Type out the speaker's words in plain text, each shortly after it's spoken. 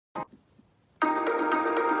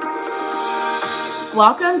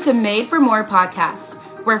Welcome to Made for More podcast,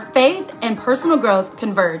 where faith and personal growth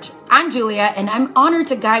converge. I'm Julia, and I'm honored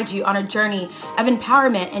to guide you on a journey of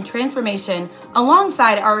empowerment and transformation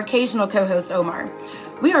alongside our occasional co-host, Omar.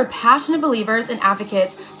 We are passionate believers and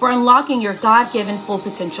advocates for unlocking your God-given full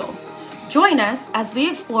potential. Join us as we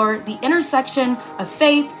explore the intersection of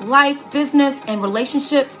faith, life, business, and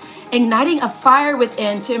relationships, igniting a fire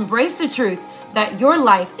within to embrace the truth that your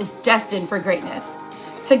life is destined for greatness.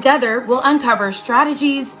 Together, we'll uncover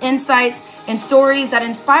strategies, insights, and stories that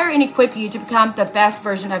inspire and equip you to become the best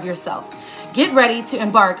version of yourself. Get ready to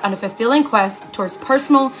embark on a fulfilling quest towards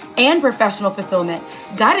personal and professional fulfillment,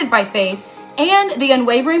 guided by faith and the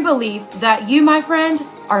unwavering belief that you, my friend,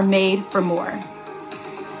 are made for more.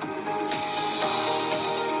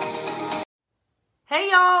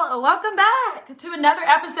 Hey y'all, welcome back to another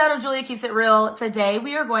episode of Julia Keeps It Real. Today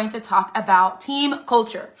we are going to talk about team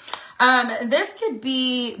culture. This could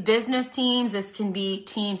be business teams. This can be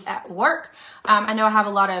teams at work. I know I have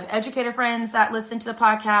a lot of educator friends that listen to the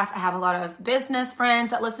podcast. I have a lot of business friends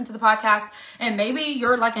that listen to the podcast. And maybe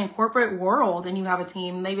you're like in corporate world and you have a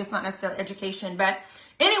team. Maybe it's not necessarily education, but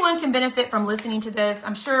anyone can benefit from listening to this.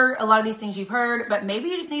 I'm sure a lot of these things you've heard, but maybe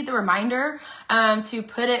you just need the reminder to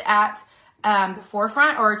put it at the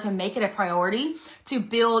forefront or to make it a priority to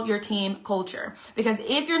build your team culture. Because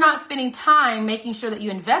if you're not spending time making sure that you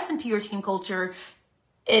invest into your team culture,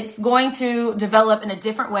 it's going to develop in a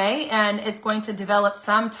different way, and it's going to develop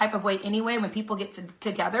some type of way anyway. When people get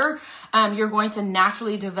together, you're going to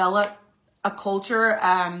naturally develop a culture,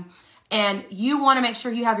 and you want to make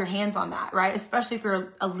sure you have your hands on that, right? Especially if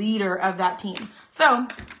you're a leader of that team. So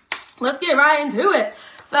let's get right into it.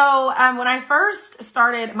 So when I first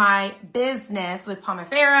started my business with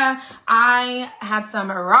Pomifera, I had some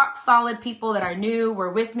rock solid people that I knew were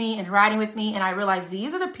with me and riding with me. And I realized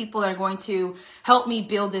these are the people that are going to help me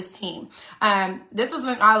build this team. This was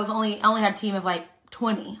when I was only had a team of like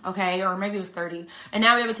 20, okay, or maybe it was 30. And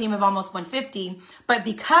now we have a team of almost 150. But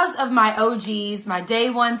because of my OGs, my day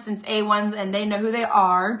ones since A1s, and they know who they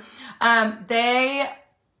are, they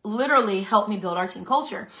literally helped me build our team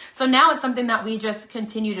culture. So now it's something that we just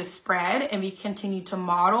continue to spread and we continue to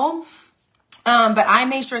model. But I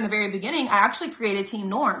made sure in the very beginning, I actually created team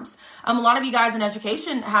norms. A lot of you guys in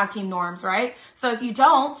education have team norms, right? So if you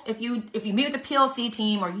don't, if you meet with the PLC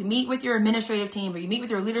team, or you meet with your administrative team, or you meet with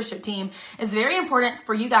your leadership team, it's very important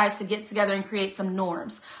for you guys to get together and create some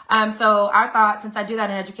norms. So I thought, since I do that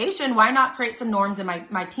in education, why not create some norms in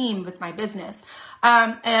my team with my business?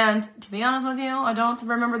 And to be honest with you, I don't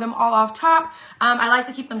remember them all off top. I like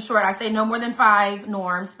to keep them short. I say no more than 5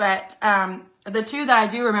 norms, but the 2 that I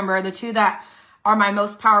do remember, the 2 that are my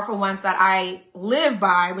most powerful ones that I live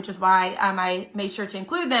by, which is why I made sure to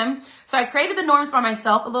include them. So I created the norms by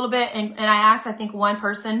myself a little bit, and I asked, I think, one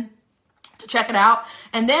person to check it out,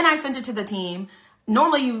 and then I sent it to the team.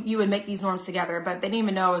 Normally you would make these norms together, but they didn't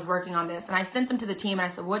even know I was working on this. And I sent them to the team and I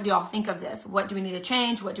said, what do y'all think of this? What do we need to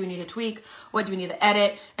change? What do we need to tweak? What do we need to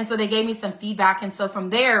edit? And so they gave me some feedback. And so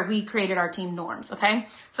from there, we created our team norms. Okay.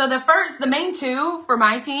 So the main 2 for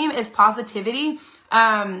my team is positivity.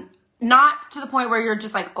 Not to the point where you're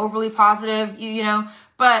just like overly positive, you know,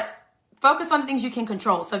 but focus on the things you can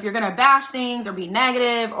control. So if you're going to bash things or be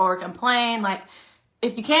negative or complain, like,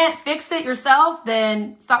 if you can't fix it yourself,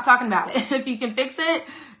 then stop talking about it. If you can fix it,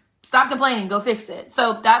 stop complaining, go fix it.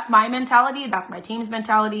 So that's my mentality. That's my team's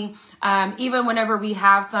mentality. Even whenever we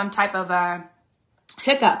have some type of a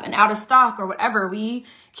hiccup and out of stock or whatever, we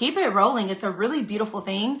keep it rolling. It's a really beautiful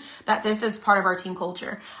thing that this is part of our team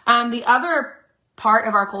culture. The other part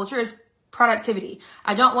of our culture is productivity.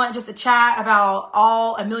 I don't want just a chat about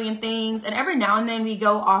a million things. And every now and then we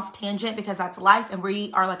go off tangent because that's life, and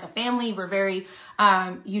we are like a family. We're very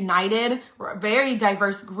united. We're a very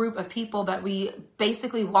diverse group of people, but we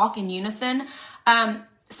basically walk in unison.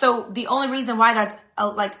 So the only reason why that's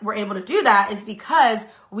we're able to do that is because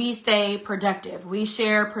we stay productive. We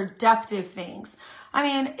share productive things. I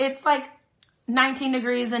mean, it's like 19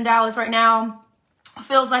 degrees in Dallas right now.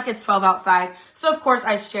 Feels like it's 12 outside. So of course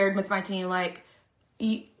I shared with my team, like,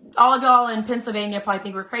 all of y'all in Pennsylvania probably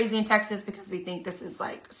think we're crazy in Texas because we think this is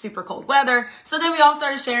like super cold weather. So then we all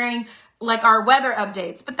started sharing like our weather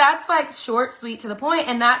updates, but that's like short, sweet, to the point,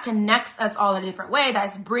 and that connects us all in a different way.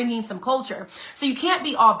 That's bringing some culture. So you can't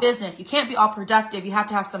be all business. You can't be all productive. You have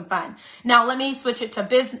to have some fun. Now let me switch it to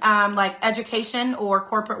business, like education or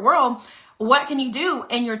corporate world. What can you do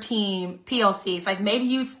in your team PLCs? Like maybe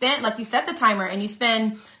you spent, like you set the timer and you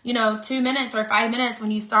spend, 2 minutes or 5 minutes when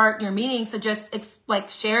you start your meetings to just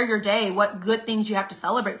share your day, what good things you have to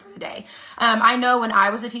celebrate for the day. I know when I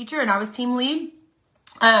was a teacher and I was team lead,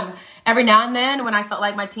 every now and then when I felt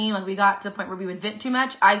like my team, like we got to the point where we would vent too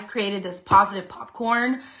much, I created this positive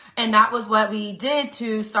popcorn. And that was what we did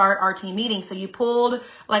to start our team meeting. So you pulled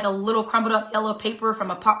like a little crumbled up yellow paper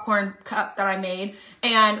from a popcorn cup that I made,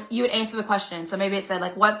 and you would answer the question. So maybe it said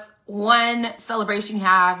like, what's one celebration you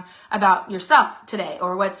have about yourself today,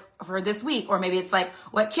 or what's for this week? Or maybe it's like,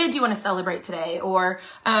 what kid do you want to celebrate today? Or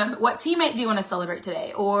what teammate do you want to celebrate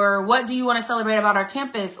today? Or what do you want to celebrate about our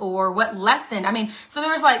campus? Or what lesson? I mean, so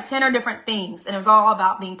there was like 10 or different things, and it was all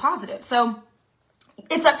about being positive. So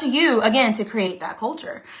it's up to you, again, to create that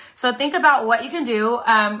culture. So think about what you can do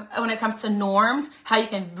when it comes to norms, how you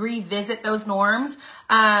can revisit those norms.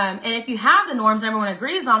 And if you have the norms and everyone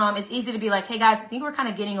agrees on them, it's easy to be like, hey guys, I think we're kind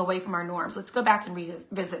of getting away from our norms. Let's go back and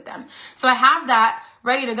revisit them. So I have that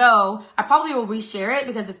ready to go. I probably will reshare it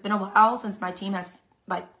because it's been a while since my team has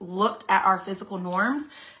like looked at our physical norms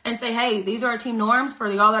and say, hey, these are our team norms. For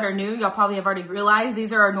y'all that are new, y'all probably have already realized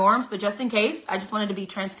these are our norms, but just in case, I just wanted to be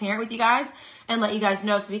transparent with you guys and let you guys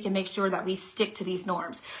know so we can make sure that we stick to these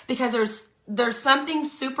norms, because there's something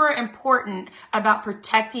super important about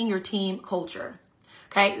protecting your team culture.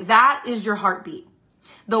 Okay, that is your heartbeat.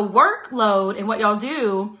 The workload and what y'all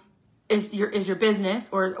do is your business,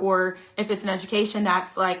 or if it's an education,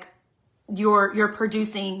 that's like you're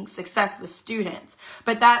producing success with students.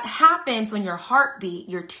 But that happens when your heartbeat,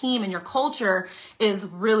 your team, and your culture is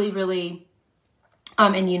really, really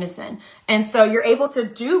in unison. And so you're able to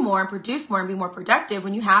do more and produce more and be more productive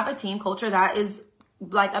when you have a team culture that is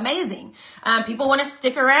like amazing. People want to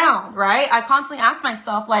stick around, right? I constantly ask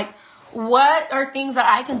myself, like, what are things that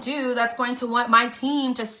I can do that's going to want my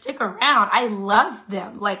team to stick around? I love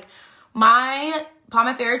them. Like, my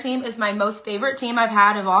Palma Fair team is my most favorite team I've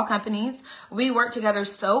had of all companies. We work together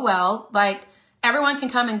so well. Like, everyone can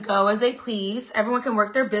come and go as they please. Everyone can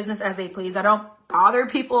work their business as they please. I don't bother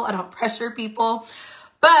people. I don't pressure people.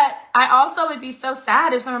 But I also would be so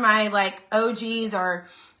sad if some of my like OGs or,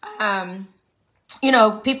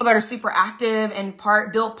 people that are super active and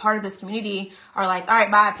built part of this community are like, all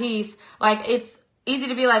right, bye, peace. Like, it's easy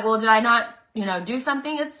to be like, well, did I not, do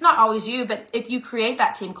something? It's not always you, but if you create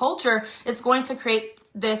that team culture, it's going to create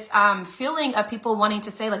this feeling of people wanting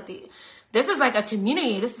to say like, this is like a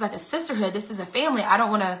community. This is like a sisterhood. This is a family. I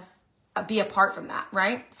don't want to be apart from that,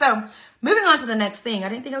 right? So moving on to the next thing. I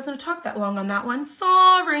didn't think I was going to talk that long on that one.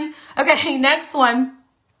 Sorry. Okay, next one.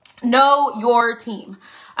 Know your team.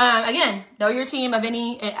 Again, know your team of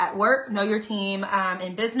any at work. Know your team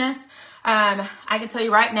in business. I can tell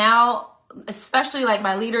you right now, especially like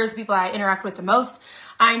my leaders, people I interact with the most,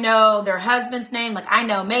 I know their husband's name. Like, I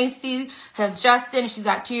know Macy has Justin. She's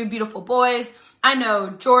got 2 beautiful boys. I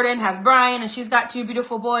know Jordan has Brian and she's got 2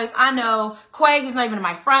 beautiful boys. I know Quay, who's not even in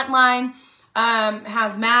my front line,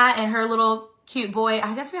 has Matt and her little cute boy.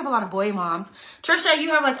 I guess we have a lot of boy moms. Trisha,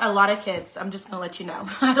 you have like a lot of kids. I'm just gonna let you know.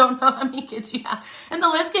 I don't know how many kids you have. And the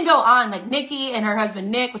list can go on, like Nikki and her husband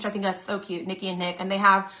Nick, which I think that's so cute, Nikki and Nick, and they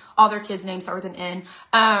have all their kids' names start with an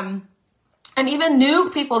N. And even new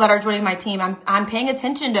people that are joining my team, I'm paying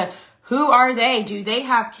attention to who are they? Do they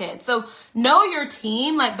have kids? So know your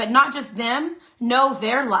team, but not just them, know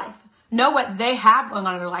their life. Know what they have going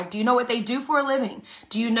on in their life. Do you know what they do for a living?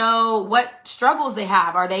 Do you know what struggles they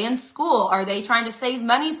have? Are they in school? Are they trying to save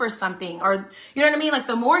money for something? Or, you know what I mean? Like,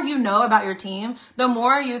 the more you know about your team, the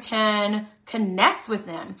more you can connect with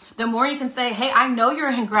them. The more you can say, hey, I know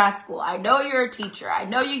you're in grad school. I know you're a teacher. I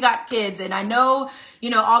know you got kids, and I know,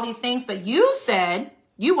 all these things, but you said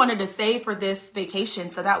you wanted to save for this vacation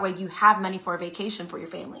so that way you have money for a vacation for your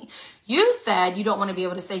family. You said you don't want to be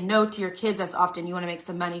able to say no to your kids as often. You want to make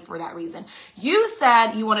some money for that reason. You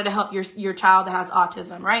said you wanted to help your child that has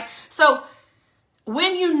autism, right? So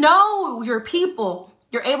when you know your people,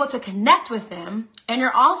 you're able to connect with them, and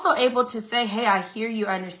you're also able to say, hey, I hear you,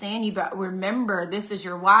 I understand you, but remember, this is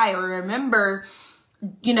your why, or remember,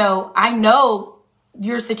 I know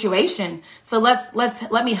your situation. So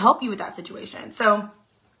let me help you with that situation. So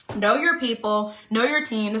know your people, know your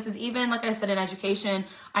team. This is even, like I said, in education.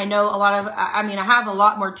 I know I have a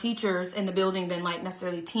lot more teachers in the building than like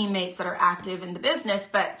necessarily teammates that are active in the business.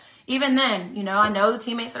 But even then, I know the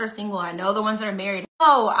teammates that are single. I know the ones that are married.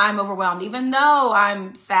 Oh, I'm overwhelmed, even though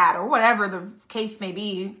I'm sad or whatever the case may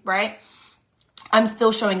be, right? I'm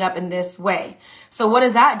still showing up in this way. So what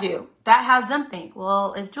does that do? That has them think,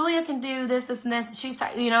 well, if Julia can do this, and this, she's,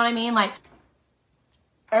 you know what I mean? Like,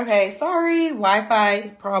 okay, sorry, Wi-Fi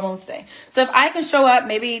problems today. So if I can show up,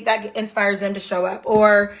 maybe that inspires them to show up,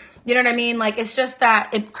 or, you know what I mean? Like, it's just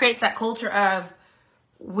that it creates that culture of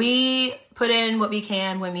we put in what we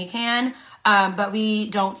can when we can. but we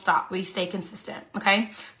don't stop. We stay consistent.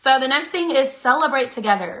 Okay. So the next thing is celebrate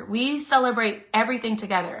together. We celebrate everything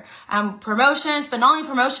together. Promotions, but not only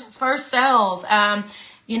promotions, first sales,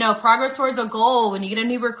 progress towards a goal, when you get a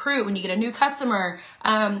new recruit, when you get a new customer,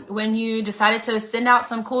 when you decided to send out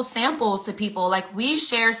some cool samples to people. Like, we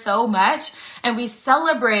share so much and we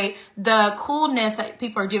celebrate the coolness that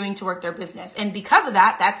people are doing to work their business. And because of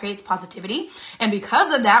that, that creates positivity. And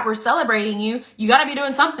because of that, we're celebrating you. You got to be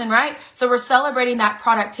doing something, right? So we're celebrating that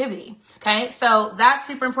productivity. Okay. So that's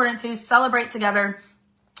super important to celebrate together.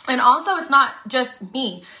 And also, it's not just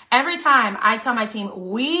me. Every time I tell my team,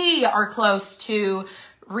 we are close to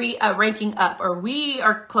ranking up, or we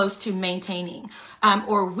are close to maintaining,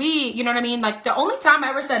 or we, you know what I mean? Like, the only time I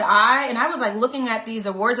ever said and I was like looking at these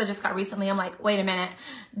awards I just got recently, I'm like, wait a minute,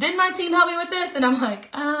 didn't my team help me with this? And I'm like,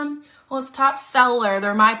 well, it's top seller,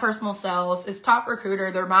 they're my personal sales. It's top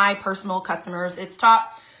recruiter, they're my personal customers. It's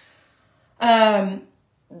top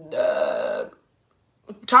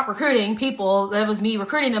recruiting people, that was me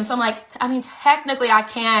recruiting them. So I'm like, technically I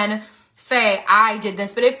can say I did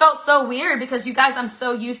this, but it felt so weird because, you guys, I'm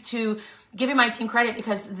so used to giving my team credit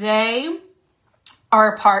because they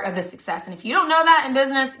are a part of the success. And if you don't know that in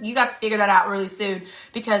business, you got to figure that out really soon,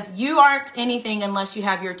 because you aren't anything unless you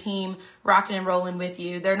have your team rocking and rolling with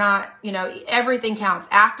you. They're not, everything counts.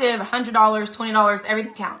 Active, $100, $20,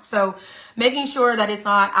 everything counts. So making sure that it's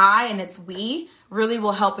not I and it's we really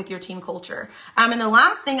will help with your team culture. And the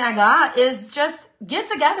last thing I got is just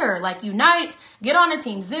get together, like unite, get on a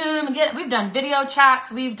team Zoom, we've done video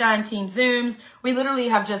chats, we've done team Zooms. We literally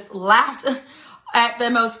have just laughed at the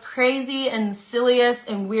most crazy and silliest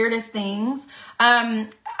and weirdest things.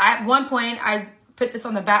 At one point, I put this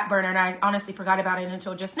on the back burner and I honestly forgot about it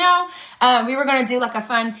until just now. We were going to do like a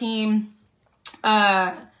fun team,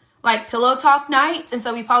 like pillow talk night. And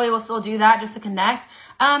so we probably will still do that just to connect.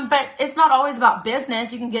 But it's not always about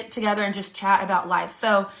business. You can get together and just chat about life.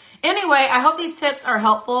 So anyway, I hope these tips are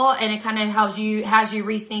helpful and it kind of has you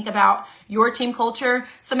rethink about your team culture.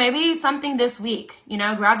 So maybe something this week,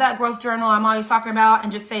 grab that growth journal I'm always talking about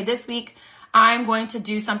and just say, this week, I'm going to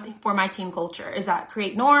do something for my team culture. Is that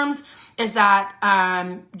create norms? Is that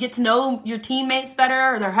get to know your teammates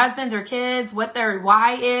better, or their husbands or kids, what their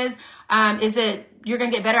why is? Is it you're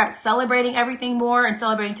going to get better at celebrating everything more and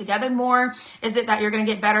celebrating together more? Is it that you're going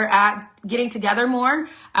to get better at getting together more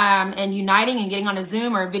and uniting and getting on a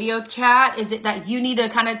Zoom or a video chat? Is it that you need to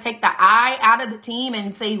kind of take the I out of the team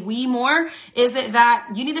and say we more? Is it that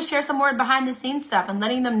you need to share some more behind the scenes stuff and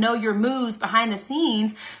letting them know your moves behind the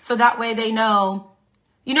scenes, so that way they know?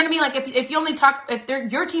 You know what I mean? Like, if you only talk,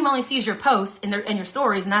 your team only sees your posts and your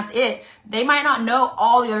stories and that's it, they might not know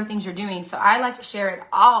all the other things you're doing. So I like to share it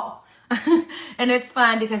all. And it's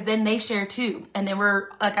fun because then they share too. And then we're,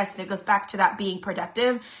 like I said, it goes back to that being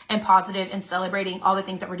productive and positive and celebrating all the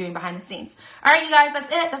things that we're doing behind the scenes. All right, you guys,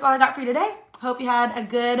 that's it. That's all I got for you today. Hope you had a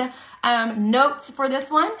good notes for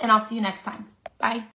this one, and I'll see you next time. Bye.